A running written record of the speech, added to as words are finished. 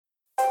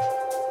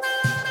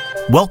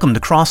Welcome to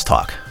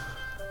Crosstalk,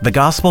 the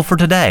gospel for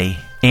today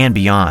and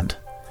beyond.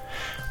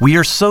 We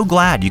are so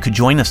glad you could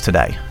join us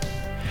today.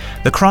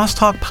 The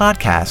Crosstalk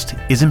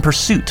podcast is in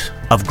pursuit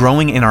of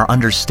growing in our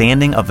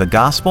understanding of the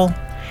gospel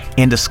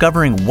and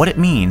discovering what it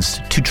means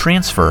to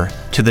transfer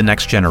to the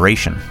next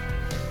generation.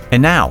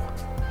 And now,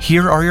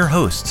 here are your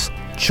hosts,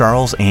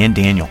 Charles and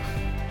Daniel.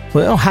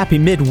 Well, happy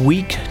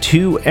midweek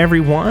to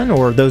everyone,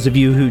 or those of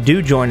you who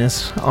do join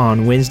us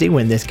on Wednesday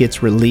when this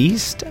gets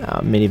released.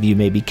 Many of you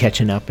may be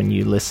catching up and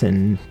you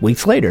listen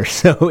weeks later.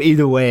 So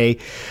either way,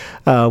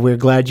 we're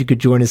glad you could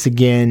join us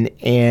again.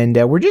 And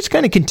we're just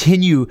going to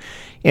continue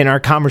in our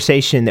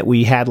conversation that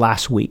we had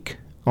last week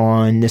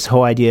on this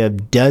whole idea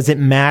of does it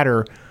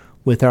matter,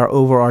 with our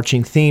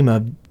overarching theme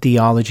of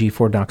theology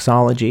for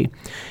doxology.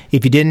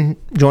 If you didn't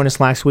join us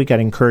last week, I'd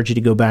encourage you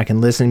to go back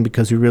and listen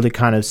because we really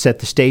kind of set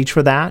the stage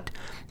for that.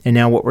 And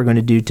now what we're going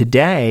to do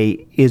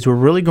today is we're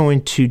really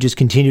going to just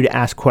continue to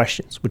ask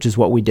questions, which is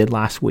what we did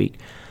last week.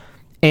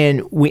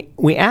 And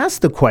we ask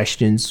the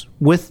questions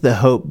with the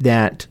hope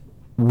that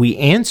we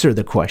answer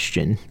the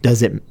question,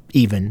 does it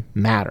even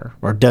matter,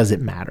 or does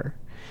it matter?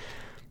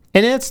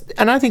 And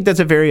I think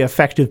that's a very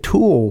effective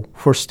tool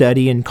for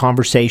study and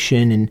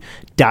conversation and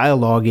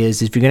dialogue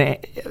is if you're going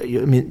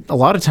to, I mean, a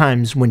lot of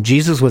times when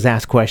Jesus was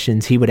asked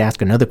questions, he would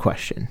ask another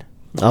question.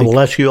 I will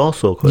ask you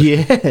also a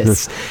question.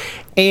 Yes.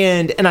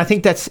 And I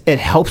think it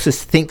helps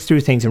us think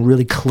through things and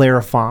really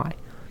clarify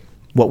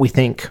what we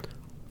think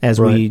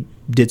as we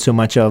did so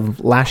much of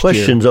last year.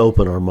 Questions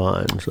open our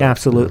minds.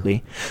 Absolutely.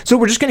 Yeah. So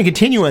we're just going to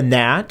continue on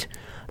that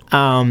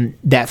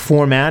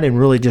format and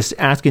really just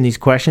asking these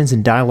questions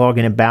and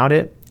dialoguing about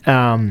it.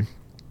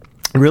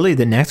 Really,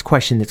 the next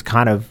question that's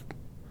kind of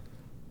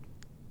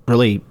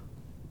really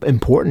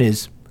important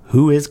is,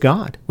 who is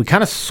God? We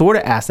kind of sort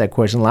of asked that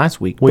question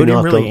last week. We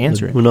didn't really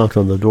answer it. We knocked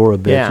on the door a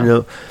bit. Yeah.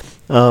 You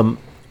know,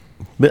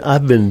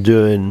 I've been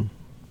doing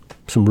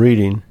some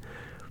reading,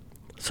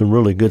 some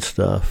really good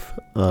stuff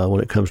when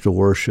it comes to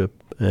worship,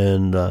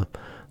 and one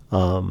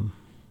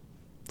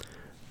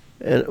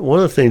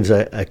of the things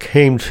I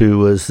came to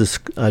was this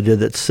idea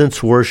that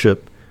since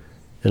worship,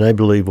 and I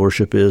believe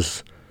worship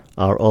is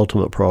our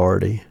ultimate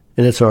priority,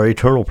 and it's our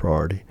eternal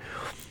priority.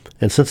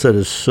 And since that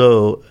is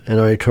so, and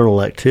our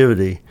eternal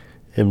activity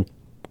and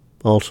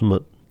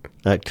ultimate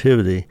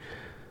activity,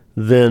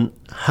 then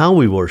how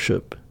we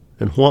worship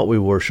and what we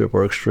worship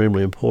are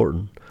extremely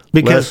important.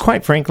 Because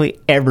quite frankly,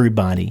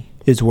 everybody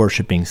is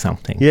worshiping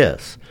something.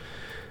 Yes.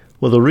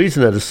 Well, the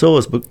reason that is so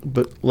is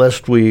but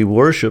lest we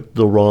worship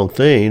the wrong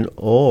thing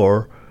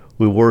or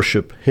we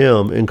worship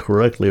him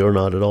incorrectly or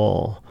not at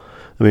all.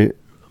 I mean,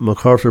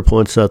 MacArthur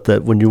points out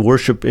that when you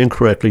worship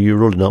incorrectly, you're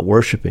really not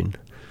worshiping.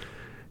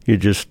 You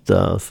just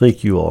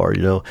think you are,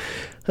 you know.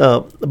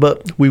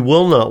 But we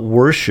will not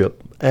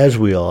worship as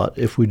we ought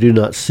if we do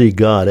not see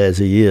God as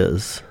he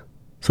is.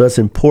 So that's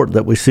important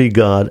that we see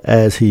God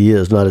as he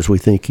is, not as we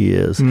think he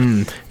is.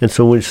 And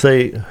so when we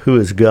say, who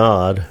is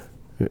God,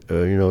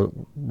 you know,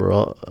 we're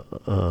all,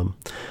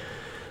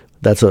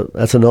 that's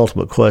an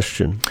ultimate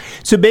question.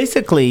 So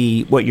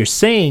basically what you're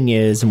saying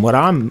is, and what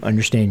I'm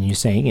understanding you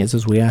saying is,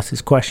 as we ask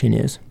this question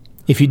is,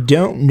 if you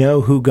don't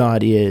know who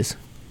God is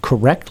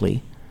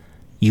correctly,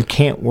 you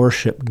can't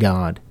worship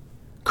God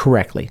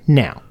correctly.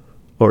 Now.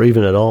 Or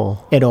even at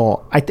all. At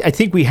all. I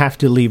think we have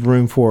to leave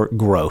room for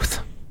growth,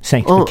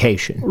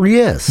 sanctification. Oh,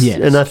 yes.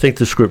 And I think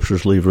the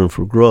scriptures leave room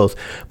for growth,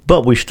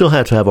 but we still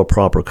have to have a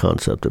proper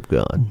concept of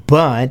God.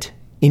 But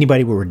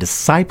anybody we're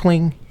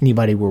discipling,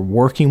 anybody we're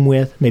working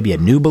with, maybe a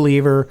new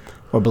believer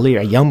or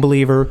a young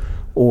believer,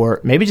 or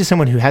maybe just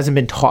someone who hasn't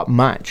been taught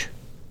much.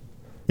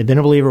 They've been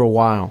a believer a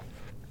while.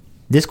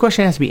 This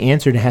question has to be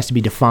answered and has to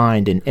be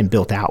defined and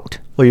built out.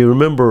 Well, you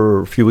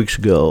remember a few weeks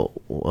ago,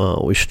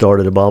 we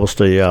started a Bible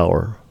study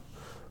hour,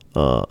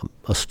 a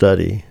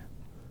study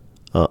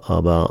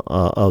about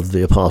of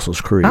the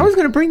Apostles' Creed. I was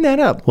going to bring that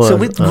up. Well, so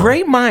with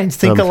great minds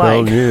think alike.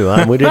 I'm telling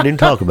you, we didn't even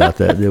talk about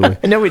that, did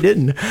we? No, we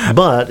didn't.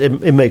 But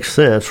it makes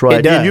sense, right?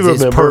 It does. And you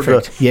remember it's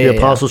perfect. The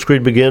Apostles'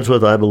 Creed begins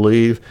with, I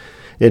believe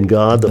in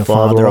God, the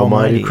Father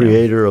Almighty,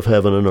 creator of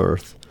heaven and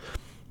earth.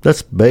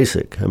 That's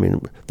basic. I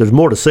mean, there's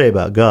more to say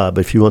about God,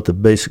 but if you want the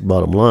basic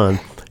bottom line,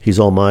 he's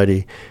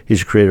almighty, he's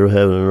the creator of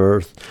heaven and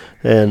earth,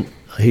 and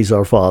he's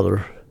our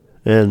Father.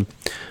 And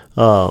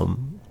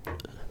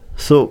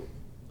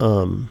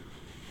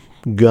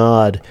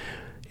God,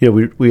 you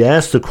know, we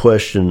ask the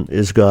question,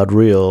 is God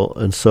real?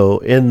 And so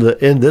in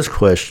this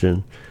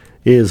question,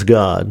 is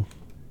God,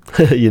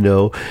 you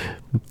know,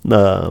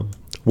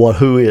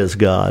 who is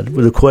God?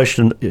 Well, the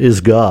question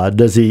is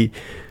God, is he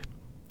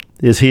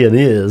and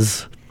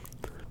is,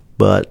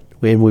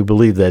 and we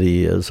believe that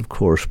he is, of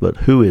course, but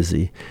who is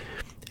he?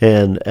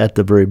 And at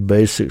the very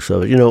basics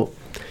of it, you know,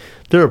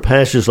 there are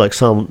passages like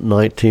Psalm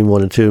 19,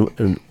 1 and 2,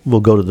 and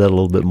we'll go to that a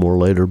little bit more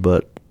later,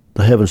 but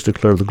the heavens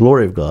declare the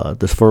glory of God.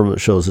 This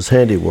firmament shows his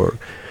handiwork.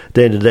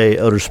 Day to day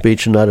utters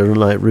speech, and night unto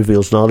night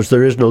reveals knowledge.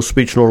 There is no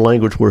speech nor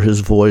language where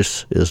his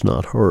voice is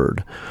not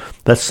heard.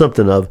 That's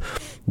something of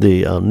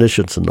the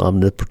omniscience and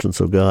omnipotence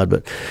of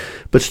God,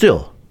 but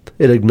still,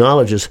 it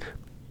acknowledges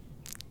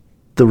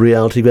the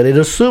reality of God. It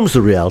assumes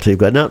the reality of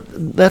God. Now,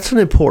 that's an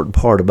important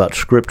part about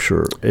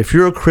Scripture. If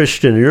you're a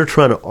Christian and you're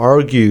trying to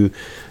argue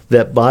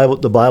that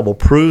the Bible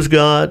proves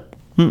God,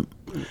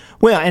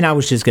 Well, and I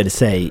was just going to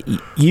say,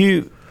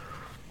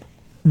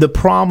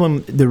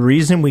 the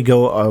reason we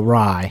go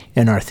awry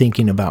in our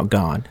thinking about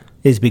God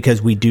is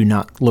because we do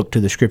not look to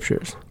the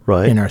Scriptures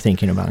in our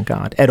thinking about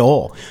God at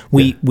all.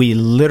 We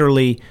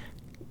literally,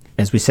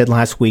 as we said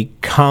last week,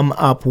 come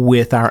up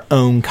with our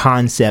own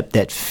concept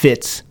that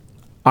fits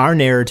our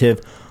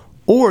narrative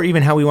or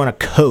even how we want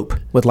to cope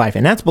with life.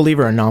 And that's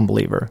believer or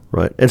non-believer.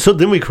 Right. And so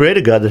then we create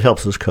a God that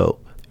helps us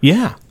cope.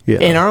 Yeah.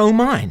 In our own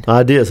mind.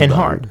 Ideas and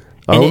about heart. it.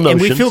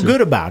 And we feel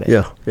good about it.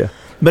 Yeah.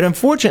 But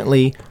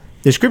unfortunately,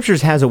 the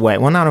Scriptures has a way,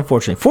 well, not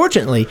unfortunately,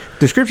 fortunately,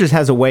 the Scriptures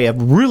has a way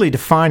of really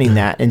defining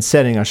that and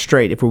setting us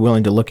straight if we're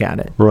willing to look at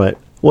it. Right.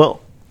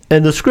 Well,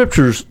 and the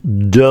Scriptures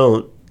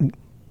don't,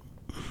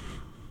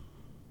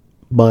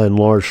 by and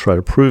large, try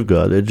to prove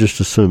God. They just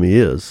assume He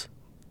is.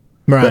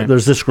 Right.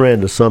 There's this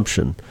grand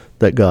assumption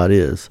that God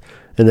is,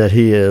 and that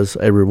He is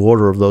a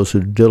rewarder of those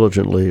who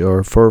diligently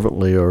or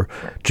fervently or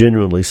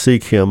genuinely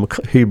seek Him.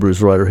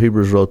 Hebrews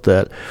wrote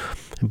that.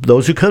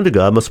 Those who come to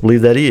God must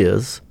believe that He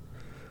is,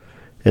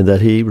 and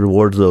that He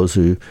rewards those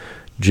who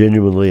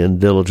genuinely and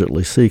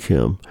diligently seek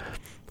Him.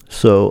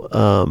 So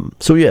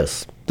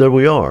yes, there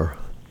we are.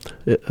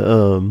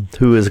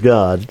 Who is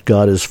God?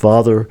 God is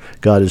Father.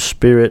 God is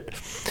Spirit.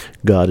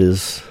 God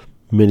is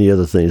many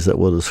other things that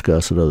we'll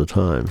discuss at other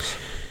times.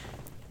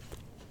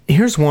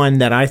 Here's one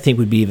that I think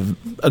would be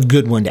a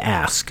good one to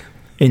ask.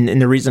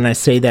 And the reason I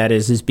say that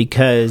is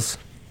because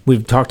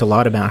we've talked a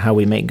lot about how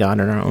we make God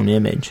in our own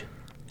image.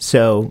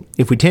 So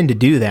if we tend to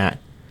do that,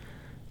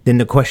 then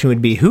the question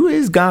would be, who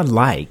is God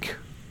like?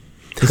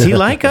 Is He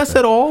like us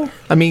at all?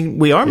 I mean,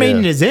 we are made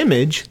in His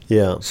image.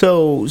 Yeah.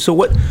 So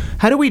what?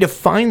 How do we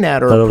define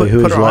that, or not only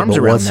put our arms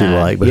around what's that? He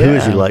like, but who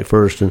is He like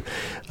first? And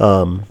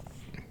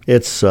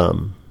it's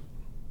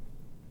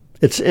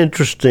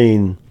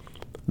interesting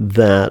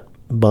that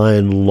by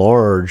and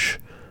large,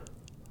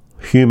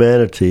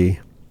 humanity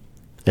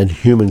and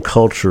human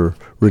culture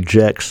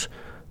rejects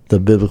the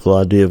biblical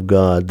idea of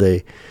God.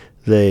 They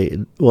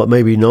what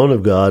may be known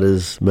of God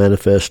is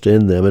manifest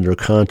in them in their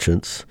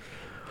conscience.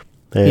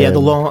 And, the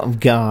law of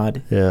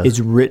God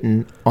is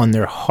written on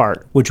their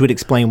heart, which would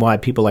explain why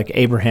people like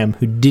Abraham,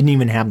 who didn't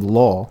even have the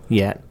law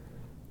yet,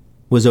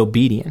 was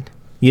obedient.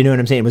 You know what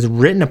I'm saying? It was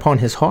written upon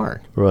his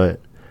heart. Right.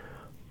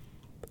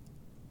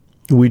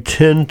 We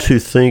tend to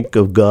think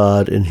of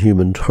God in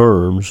human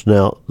terms.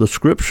 Now, the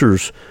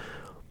Scriptures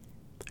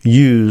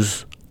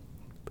use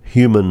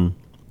human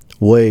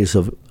ways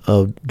of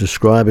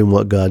describing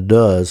what God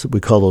does. We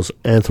call those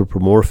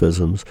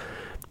anthropomorphisms.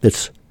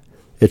 It's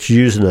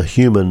using a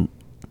human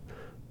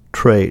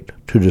trait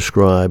to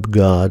describe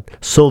God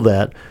so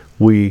that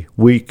we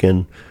weak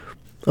and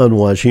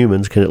unwise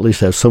humans can at least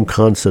have some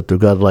concept of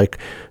God, like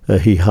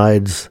He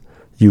hides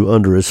you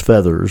under His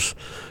feathers.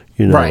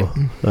 You know,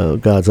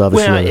 right. God's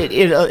obviously...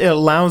 Well, it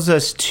allows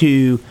us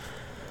to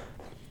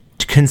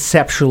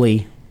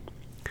conceptually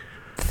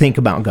think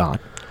about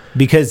God.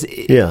 Because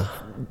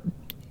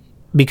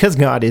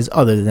God is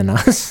other than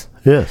us.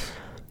 Yes.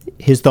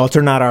 His thoughts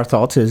are not our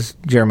thoughts, as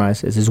Jeremiah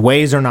says. His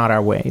ways are not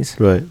our ways.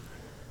 Right.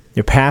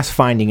 They're past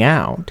finding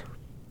out,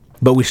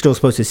 but we're still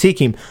supposed to seek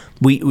Him.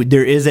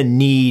 There is a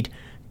need,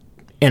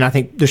 and I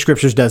think the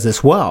Scriptures does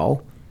this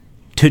well,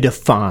 to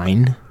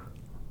define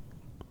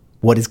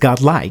what is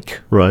God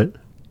like. Right.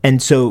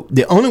 And so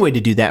the only way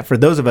to do that for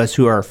those of us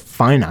who are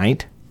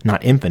finite,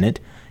 not infinite,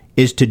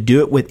 is to do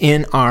it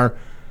within our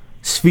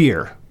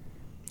sphere.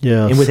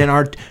 Yeah. And within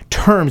our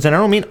terms. And I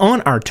don't mean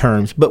on our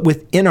terms, but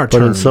within our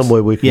terms. But in some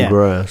way we can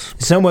grasp.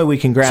 In some way we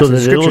can grasp. So that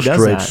it Scripture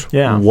illustrates does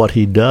that. what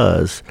He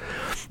does.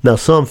 Now,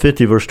 Psalm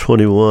 50, verse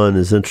 21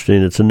 is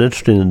interesting. It's an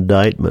interesting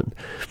indictment.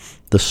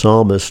 The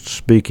psalmist,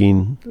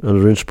 speaking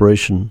under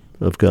inspiration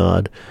of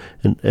God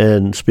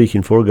and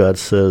speaking for God,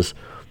 says,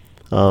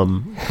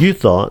 you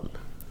thought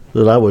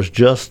that I was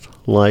just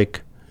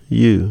like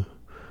you.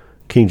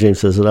 King James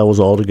says that I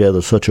was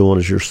altogether such a one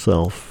as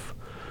yourself.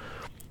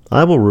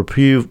 I will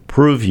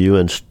reprove you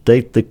and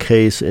state the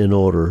case in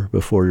order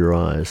before your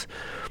eyes.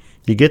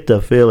 You get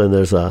the feeling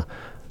there's not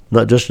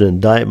just an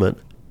indictment,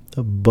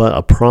 but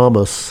a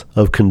promise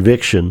of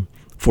conviction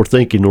for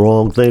thinking the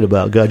wrong thing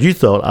about God. You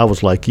thought I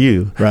was like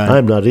you. Right.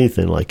 I'm not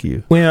anything like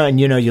you. Well, and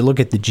you look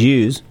at the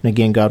Jews, and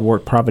again, God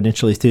worked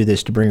providentially through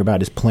this to bring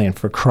about His plan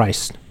for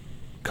Christ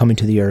coming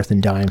to the earth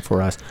and dying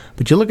for us.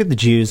 But you look at the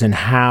Jews and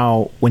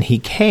how, when He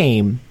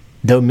came,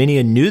 though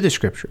many knew the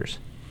Scriptures,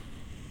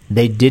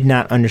 they did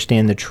not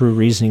understand the true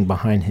reasoning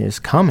behind His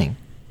coming.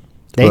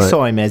 They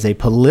saw Him as a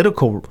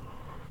political,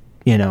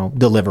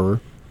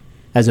 deliverer,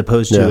 as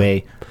opposed to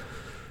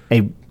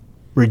a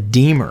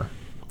redeemer.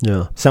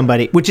 Yeah.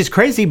 Somebody, which is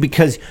crazy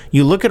because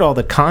you look at all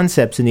the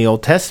concepts in the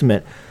Old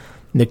Testament,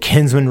 the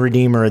kinsman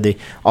redeemer,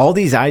 all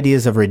these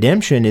ideas of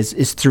redemption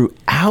is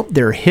throughout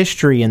their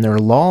history and their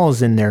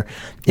laws and their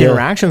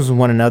interactions with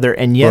one another,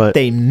 and yet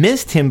they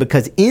missed Him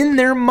because in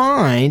their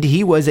mind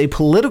He was a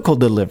political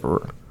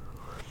deliverer.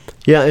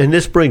 Yeah, and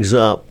this brings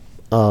up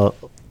a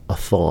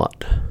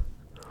thought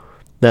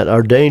that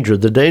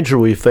the danger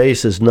we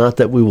face is not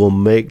that we will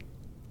make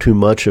too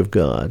much of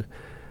God,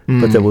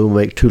 but that we will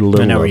make too little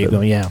of I know where you're it.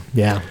 going.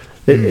 Yeah.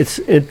 It's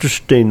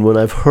interesting when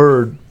I've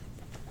heard,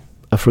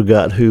 I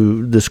forgot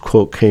who this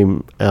quote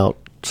came out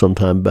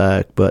sometime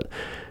back, but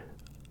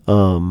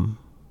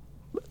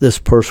this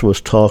person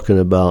was talking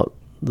about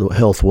the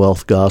health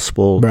wealth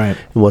gospel, Right.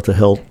 and what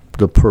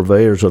the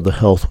purveyors of the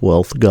health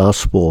wealth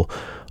gospel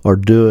are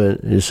doing.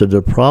 And he said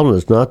the problem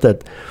is not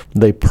that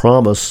they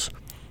promise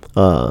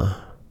that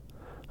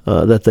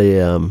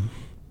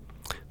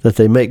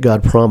they make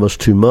God promise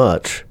too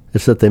much.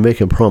 It's that they make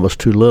Him promise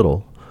too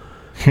little.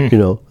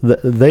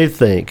 They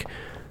think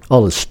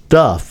all the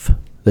stuff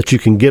that you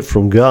can get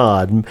from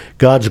God,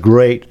 God's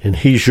great, and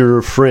He's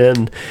your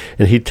friend,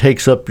 and He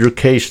takes up your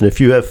case, and if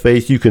you have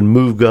faith, you can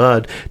move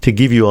God to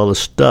give you all the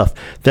stuff.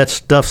 That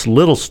stuff's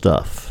little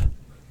stuff.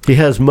 He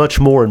has much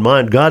more in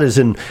mind. God is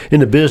in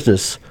the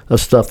business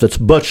of stuff that's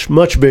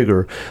much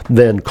bigger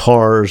than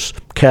cars,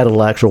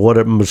 Cadillacs, or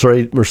whatever,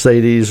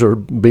 Mercedes or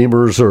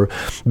Beamers or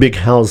big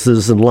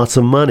houses and lots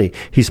of money.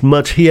 He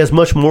has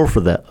much more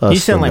for that. You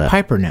sound like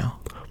Piper now.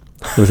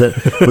 Was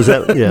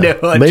that? Yeah.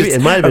 No, Maybe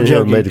it might have been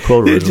him who made the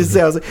quote It originally. just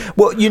sounds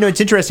well, it's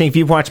interesting. If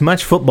you've watched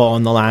much football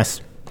in the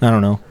last,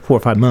 4 or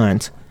 5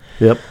 months,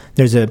 Yep.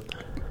 there's a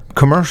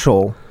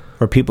commercial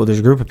there's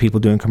a group of people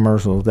doing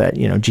commercials that,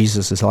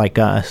 Jesus is like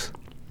us.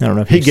 I don't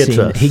know if He you've gets seen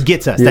us. it. He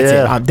gets us. That's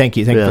Yeah. it. Thank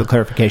you for Yeah. the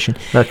clarification.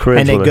 I cringe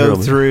And they when I hear go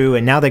them. through,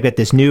 and now they've got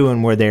this new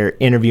one where they're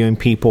interviewing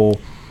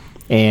people,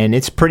 and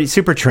it's pretty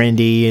super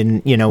trendy,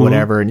 and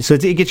whatever, and so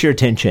it gets your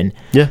attention.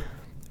 Yeah.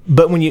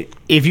 But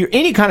if you're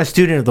any kind of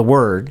student of the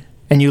Word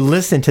and you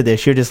listen to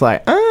this, you're just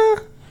like,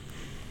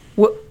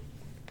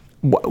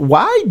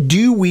 why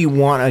do we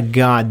want a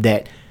God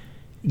that?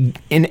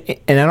 And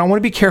I don't want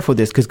to be careful with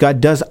this because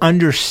God does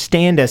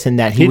understand us in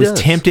that He was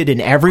does. tempted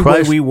in every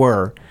Christ- way we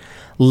were,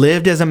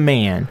 lived as a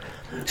man,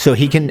 so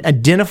He can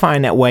identify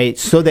in that way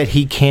so that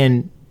He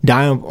can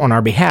die on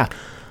our behalf.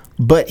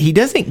 But He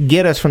doesn't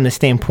get us from the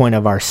standpoint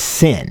of our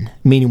sin,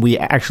 meaning we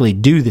actually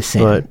do the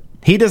sin. Right.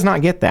 He does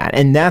not get that,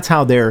 and that's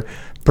how they're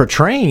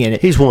portraying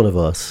it. He's one of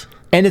us.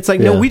 And it's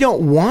like, Yeah. no, we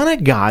don't want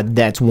a God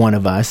that's one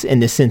of us in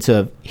the sense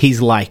of He's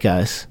like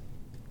us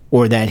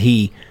or that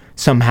He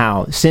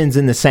somehow sins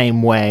in the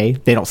same way.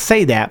 They don't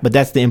say that, but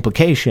that's the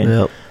implication.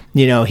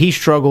 Yep. He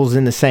struggles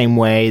in the same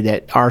way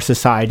that our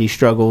society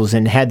struggles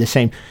and had the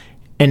same.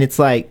 And it's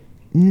like,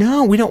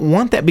 no, we don't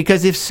want that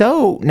because if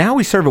so, now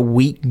we serve a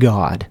weak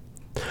God.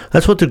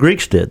 That's what the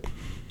Greeks did.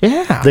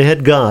 Yeah. They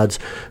had gods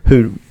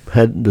who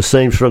had the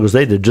same struggles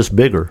they did, just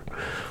bigger.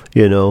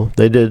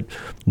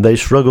 They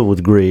struggled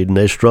with greed, and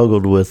they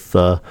struggled with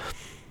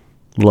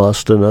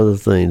lust and other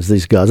things.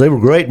 These gods, they were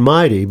great and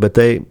mighty, but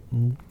they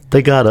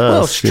got us.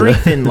 Well,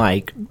 strength in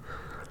like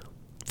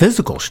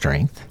physical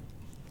strength,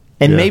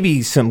 and Yeah.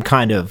 maybe some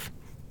kind of,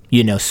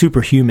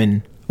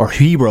 superhuman or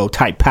hero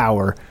type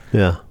power.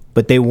 Yeah.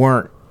 But they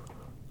weren't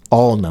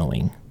all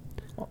knowing,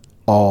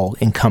 all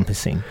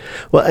encompassing.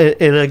 Well,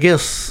 and I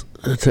guess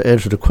to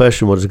answer the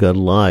question, what is God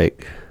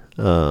like?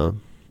 God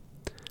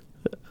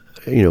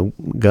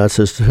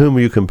says, "To whom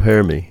will you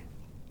compare me?"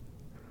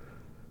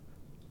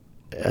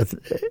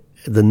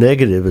 The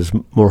negative is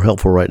more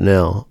helpful right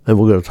now, and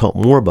we're going to talk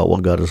more about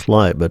what God is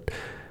like. But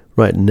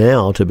right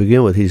now, to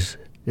begin with,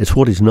 it's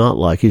what He's not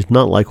like. He's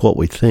not like what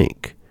we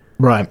think.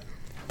 Right.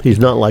 He's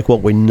not like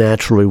what we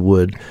naturally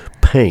would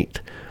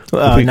paint.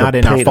 If we not could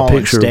in our paint fallen a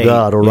picture state. of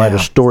God or write Yeah. a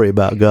story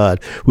about God,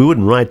 we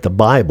wouldn't write the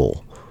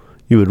Bible.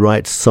 You would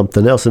write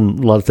something else, and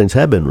a lot of things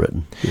have been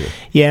written.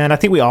 Yeah, and I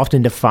think we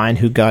often define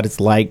who God is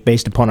like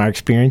based upon our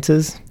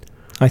experiences.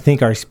 I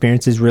think our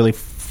experiences really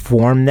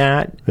form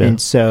that. Yeah.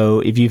 And so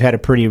if you've had a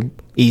pretty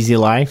easy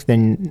life,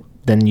 then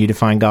you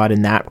define God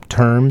in that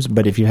terms.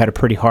 But if you've had a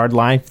pretty hard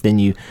life, then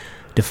you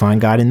define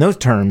God in those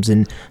terms.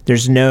 And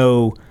there's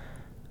no,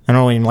 I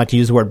don't even like to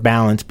use the word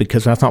balance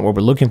because that's not what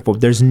we're looking for.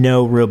 There's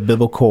no real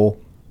biblical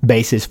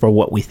basis for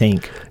what we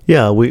think.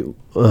 Yeah, we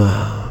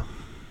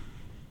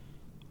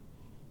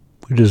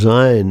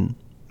design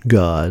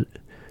God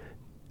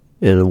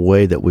in a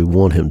way that we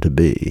want Him to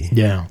be.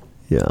 Yeah.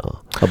 Yeah.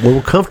 When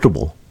we're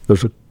comfortable,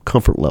 there's a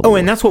comfort level. Oh,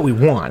 and that's what we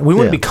want. We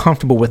want to be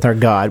comfortable with our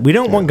God. We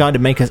don't want God to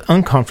make us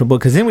uncomfortable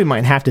because then we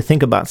might have to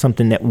think about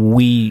something that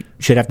we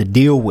should have to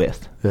deal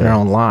with in our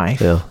own life.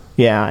 Yeah.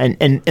 Yeah.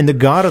 And the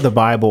God of the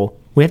Bible,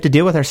 we have to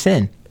deal with our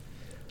sin.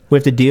 We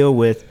have to deal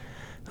with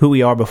who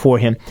we are before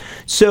Him.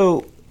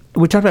 So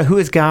we talked about who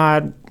is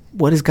God,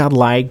 what is God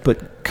like,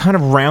 but kind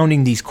of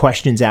rounding these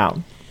questions out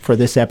for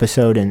this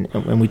episode, and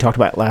we talked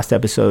about last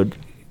episode,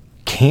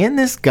 can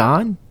this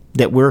God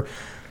that we're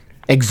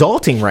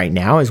exalting right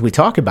now as we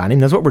talk about Him,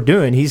 that's what we're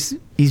doing, he's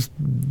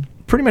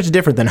pretty much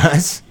different than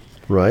us.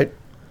 Right.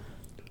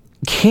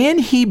 Can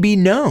He be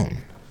known?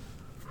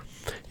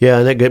 Yeah,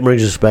 and that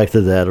brings us back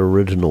to that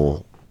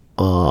original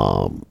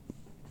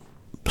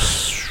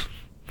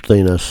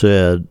thing I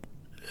said.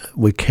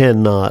 We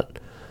cannot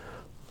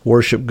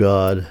worship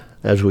God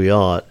as we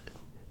ought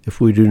if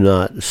we do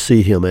not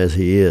see Him as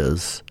He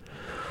is.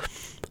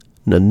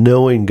 Now,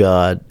 knowing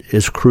God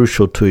is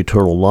crucial to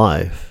eternal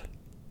life,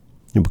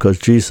 because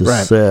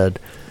Jesus said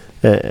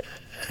that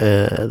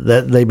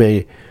they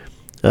may,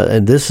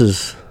 and this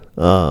is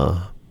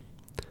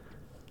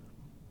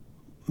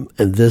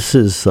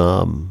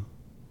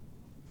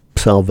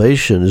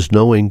salvation is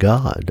knowing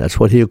God. That's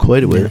what he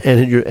equated with,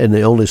 and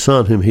the only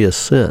Son whom he has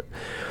sent.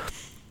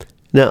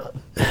 Now,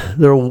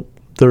 there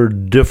are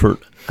different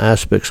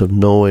aspects of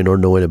knowing or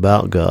knowing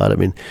about God. I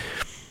mean,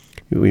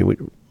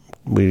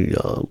 we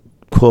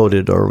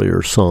quoted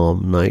earlier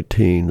Psalm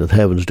 19, the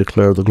heavens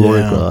declare the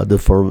glory of God, the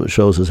firmament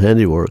shows his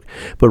handiwork.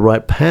 But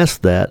right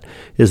past that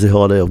is the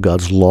whole idea of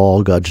God's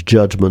law, God's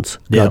judgments,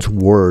 God's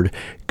word.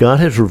 God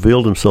has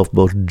revealed himself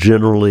both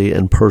generally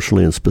and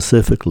personally and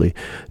specifically.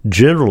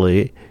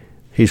 Generally,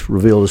 he's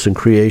revealed us in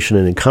creation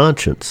and in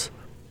conscience.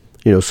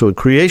 So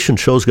creation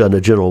shows God in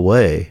a general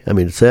way. I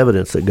mean, it's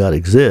evidence that God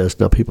exists.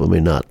 Now, people may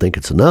not think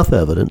it's enough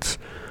evidence,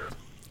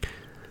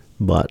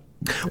 but...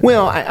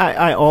 Well,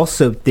 I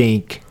also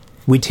think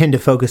we tend to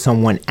focus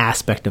on one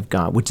aspect of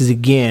God, which is,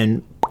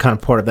 again, kind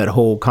of part of that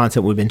whole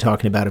concept we've been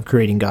talking about of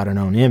creating God in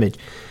our own image.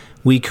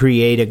 We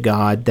create a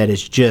God that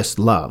is just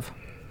love,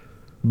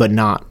 but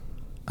not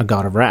a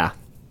God of wrath.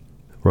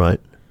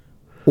 Right.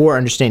 Or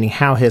understanding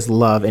how his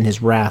love and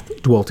his wrath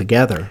dwell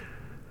together.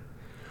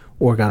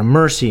 Or God of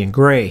mercy and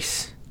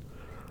grace.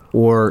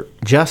 Or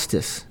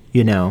justice,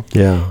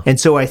 Yeah. And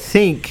so I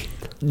think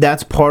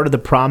that's part of the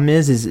problem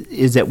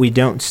is that we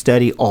don't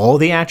study all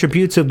the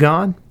attributes of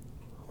God.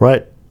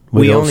 Right.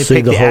 We only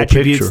pick the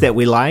attributes that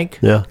we like.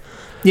 Yeah.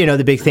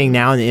 The big thing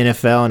now in the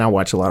NFL, and I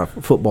watch a lot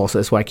of football, so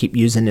that's why I keep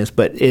using this,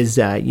 but is,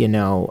 I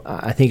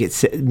think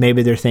it's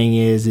maybe their thing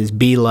is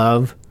be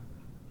love.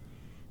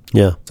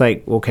 Yeah. It's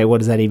like, okay, what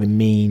does that even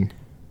mean?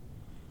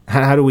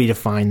 How do we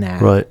define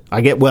that? Right.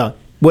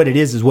 What it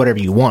is whatever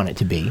you want it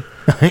to be,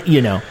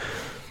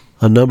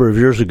 A number of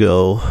years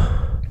ago,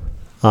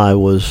 I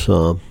was,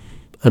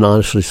 and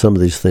honestly, some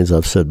of these things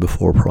I've said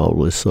before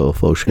probably, so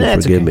folks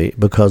can forgive me,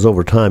 because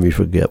over time you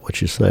forget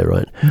what you say,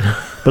 right?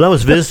 But I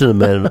was visiting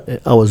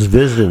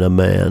a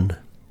man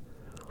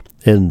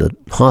in the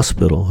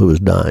hospital who was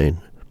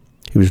dying.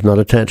 He was not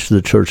attached to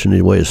the church in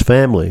any way. His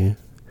family,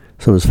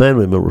 some of his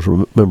family members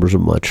were members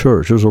of my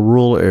church. It was a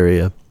rural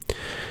area.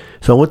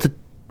 So I went to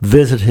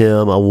visit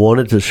him. I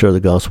wanted to share the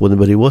gospel with him,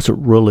 but he wasn't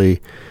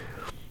really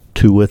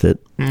too with it.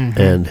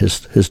 Mm-hmm. And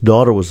his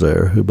daughter was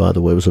there, who, by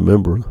the way, was a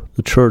member of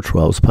the church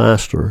where I was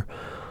pastor.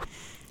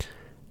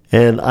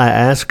 And I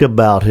asked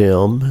about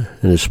him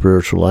and his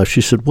spiritual life.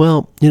 She said,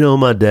 well,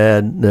 my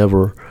dad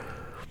never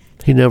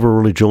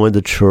really joined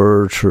the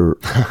church or,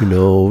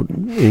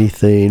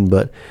 anything.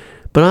 But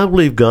I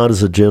believe God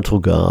is a gentle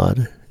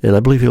God, and I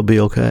believe he'll be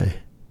okay.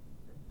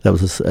 That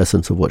was the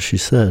essence of what she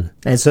said.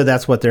 And so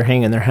that's what they're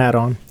hanging their hat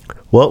on.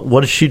 Well,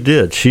 what she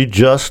did, she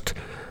just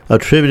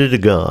attributed to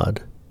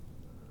God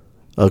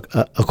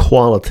a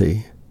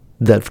quality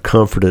that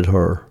comforted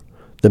her,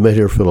 that made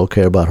her feel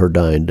okay about her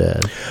dying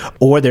dad.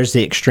 Or there's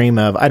the extreme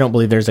of, I don't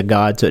believe there's a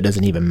God, so it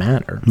doesn't even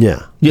matter.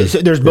 Yeah. So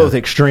there's both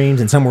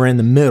extremes and somewhere in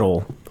the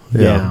middle.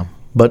 Yeah.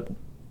 But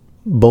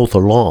both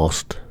are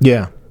lost.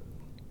 Yeah.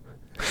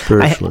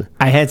 Spiritually.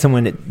 I had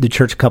someone at the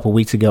church a couple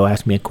weeks ago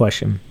ask me a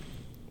question.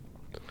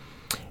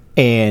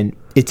 And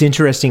it's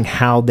interesting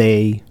how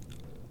they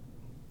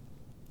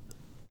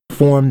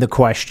form the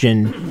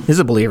question. This is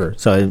a believer,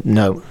 so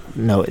no,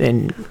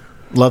 and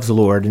loves the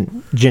Lord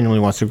and genuinely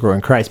wants to grow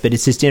in Christ. But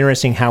it's just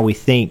interesting how we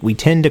think. We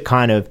tend to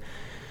kind of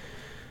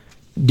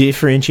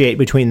differentiate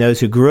between those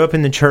who grew up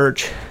in the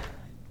church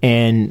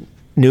and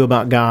knew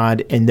about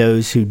God and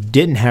those who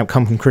didn't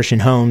come from Christian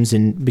homes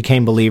and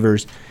became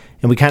believers.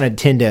 And we kind of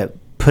tend to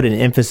put an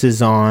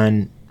emphasis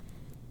on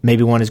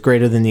maybe one is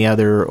greater than the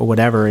other or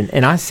whatever.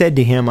 And I said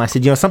to him,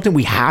 something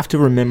we have to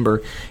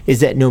remember is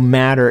that no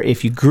matter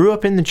if you grew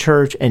up in the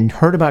church and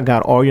heard about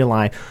God all your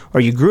life,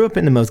 or you grew up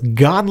in the most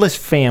godless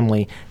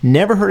family,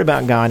 never heard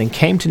about God and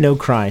came to know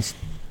Christ,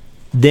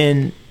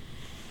 then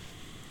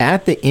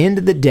at the end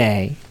of the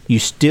day, you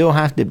still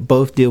have to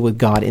both deal with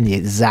God in the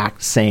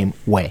exact same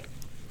way.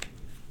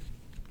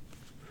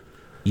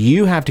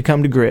 You have to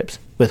come to grips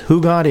with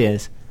who God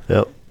is.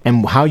 Yep.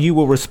 And how you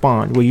will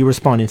respond. Will you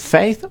respond in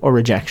faith or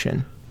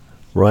rejection?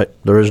 Right.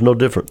 There is no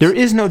difference. There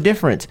is no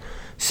difference.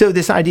 So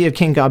this idea of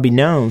can God be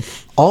known,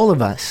 all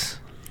of us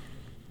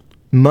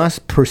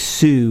must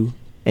pursue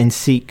and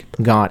seek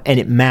God. And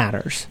it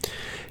matters.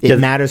 It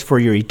matters for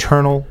your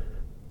eternal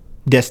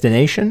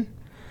destination.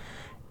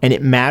 And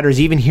it matters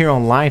even here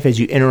on life as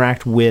you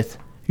interact with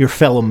your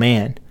fellow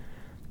man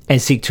and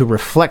seek to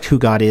reflect who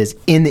God is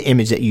in the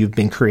image that you've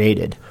been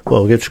created.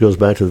 Well, it goes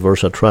back to the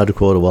verse I tried to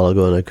quote a while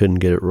ago and I couldn't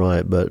get it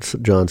right, but it's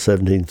John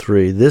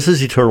 17:3. This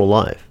is eternal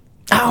life.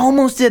 I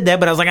almost did that,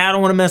 but I was like, I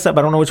don't want to mess up.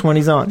 I don't know which one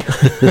he's on.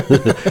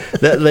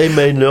 That they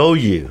may know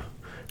you,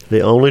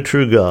 the only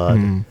true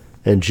God,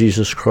 and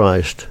Jesus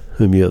Christ,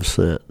 whom you have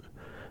sent.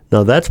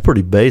 Now, that's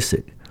pretty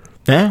basic.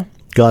 Yeah.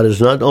 God is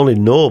not only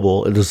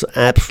knowable, it is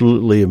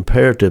absolutely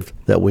imperative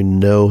that we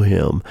know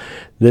him.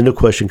 Then the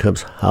question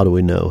comes, how do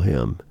we know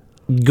him?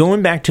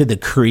 Going back to the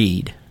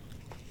creed,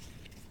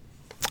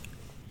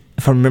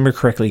 if I remember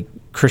correctly,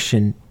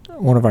 Christian,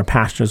 one of our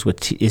pastors,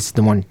 is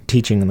the one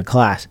teaching in the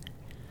class.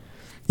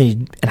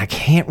 And I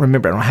can't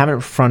remember, I don't have it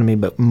in front of me,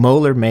 but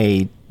Mohler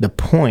made the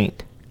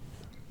point,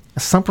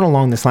 something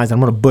along this lines. I'm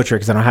going to butcher it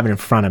because I don't have it in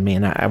front of me,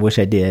 and I wish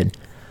I did.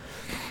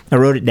 I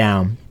wrote it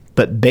down.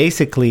 But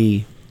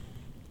basically,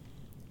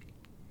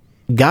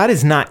 God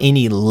is not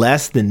any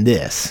less than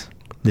this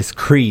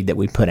creed that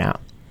we put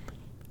out.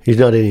 He's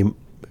not any,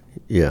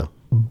 yeah.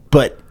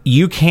 But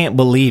you can't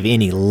believe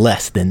any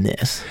less than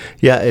this.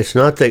 Yeah, it's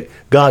not that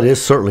God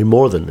is certainly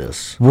more than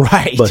this.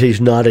 Right. But he's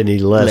not any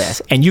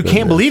less. And you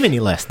can't believe any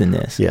less than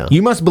this. Yeah.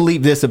 You must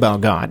believe this about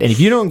God. And if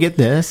you don't get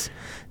this,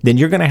 then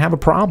you're going to have a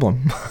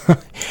problem.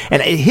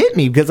 And it hit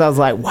me because I was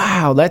like,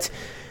 wow, that's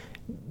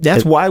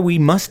why we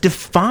must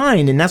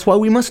define, and that's why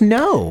we must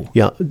know.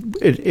 Yeah,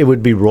 it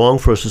would be wrong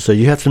for us to say,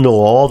 you have to know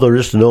all there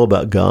is to know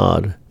about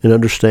God and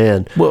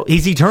understand. Well,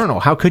 he's eternal.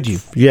 How could you?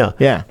 Yeah.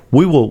 Yeah.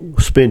 We will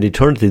spend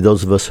eternity,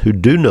 those of us who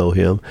do know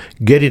him,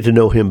 getting to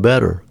know him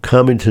better,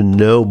 coming to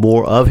know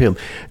more of him.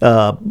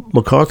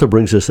 MacArthur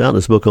brings this out in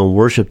his book on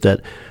worship,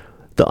 that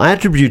the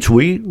attributes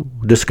we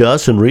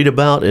discuss and read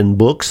about in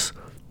books,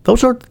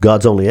 those aren't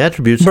God's only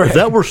attributes. Right. If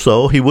that were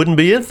so, he wouldn't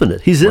be infinite.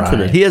 He's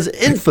infinite. Right. He has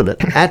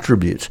infinite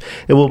attributes.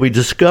 And we'll be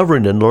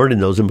discovering and learning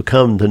those and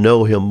becoming to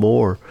know him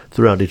more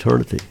throughout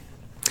eternity.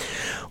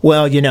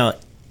 Well,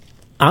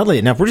 oddly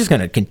enough, we're just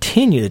going to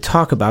continue to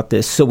talk about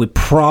this, so we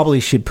probably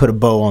should put a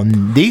bow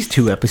on these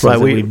 2 episodes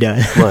that we've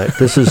done. Right.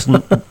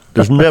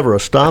 There's never a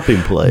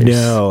stopping place.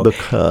 No.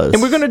 Because...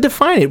 And we're going to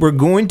define it. We're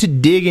going to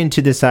dig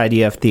into this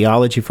idea of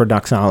theology for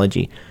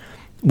doxology,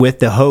 with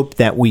the hope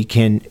that we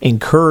can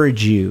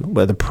encourage you,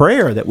 with a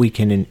prayer that we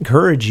can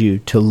encourage you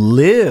to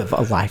live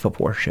a life of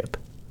worship.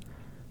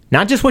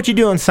 Not just what you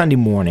do on Sunday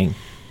morning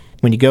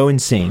when you go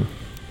and sing,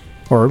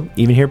 or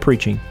even hear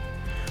preaching,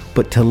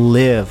 but to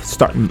live,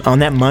 start on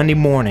that Monday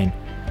morning,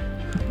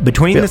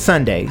 between the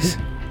Sundays.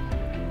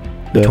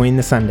 Between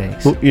the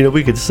Sundays. Well,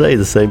 we could say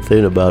the same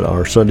thing about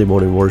our Sunday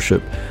morning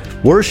worship.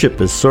 Worship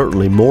is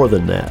certainly more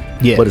than that,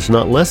 but it's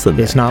not less than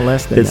that. It's not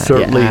less than that. It's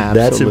certainly,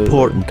 that's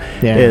important.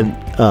 Yeah. And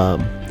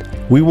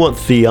we want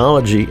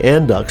theology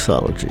and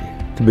doxology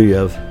to be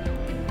of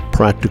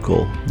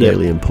practical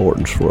daily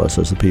importance for us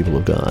as the people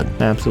of God.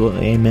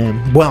 Absolutely.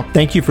 Amen. Well,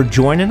 thank you for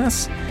joining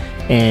us.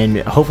 And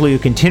hopefully you'll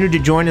continue to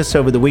join us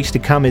over the weeks to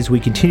come as we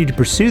continue to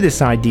pursue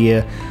this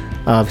idea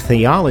of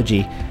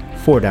theology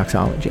for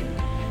doxology.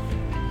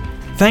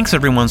 Thanks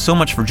everyone so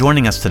much for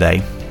joining us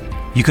today.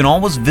 You can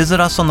always visit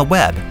us on the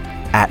web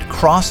at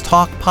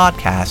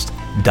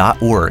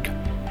crosstalkpodcast.org.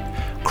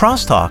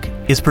 Crosstalk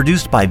is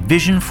produced by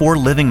Vision for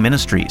Living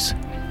Ministries,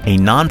 a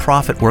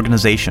nonprofit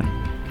organization.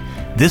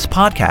 This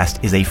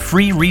podcast is a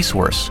free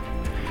resource,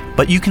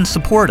 but you can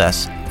support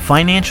us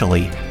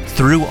financially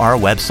through our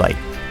website.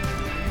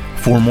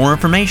 For more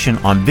information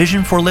on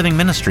Vision for Living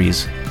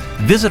Ministries,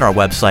 visit our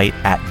website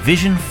at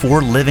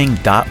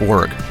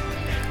visionforliving.org,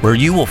 where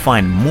you will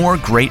find more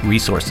great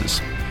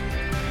resources.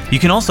 You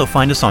can also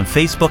find us on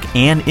Facebook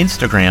and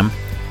Instagram.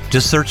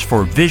 Just search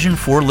for Vision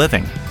for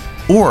Living,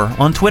 or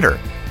on Twitter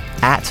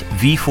at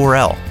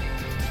V4L.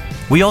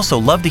 We also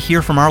love to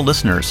hear from our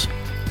listeners.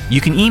 You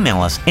can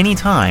email us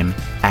anytime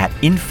at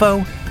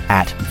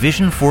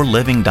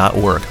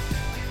info@visionforliving.org.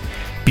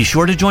 Be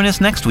sure to join us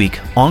next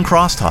week on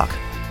Crosstalk,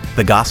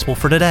 the gospel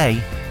for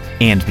today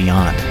and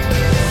beyond.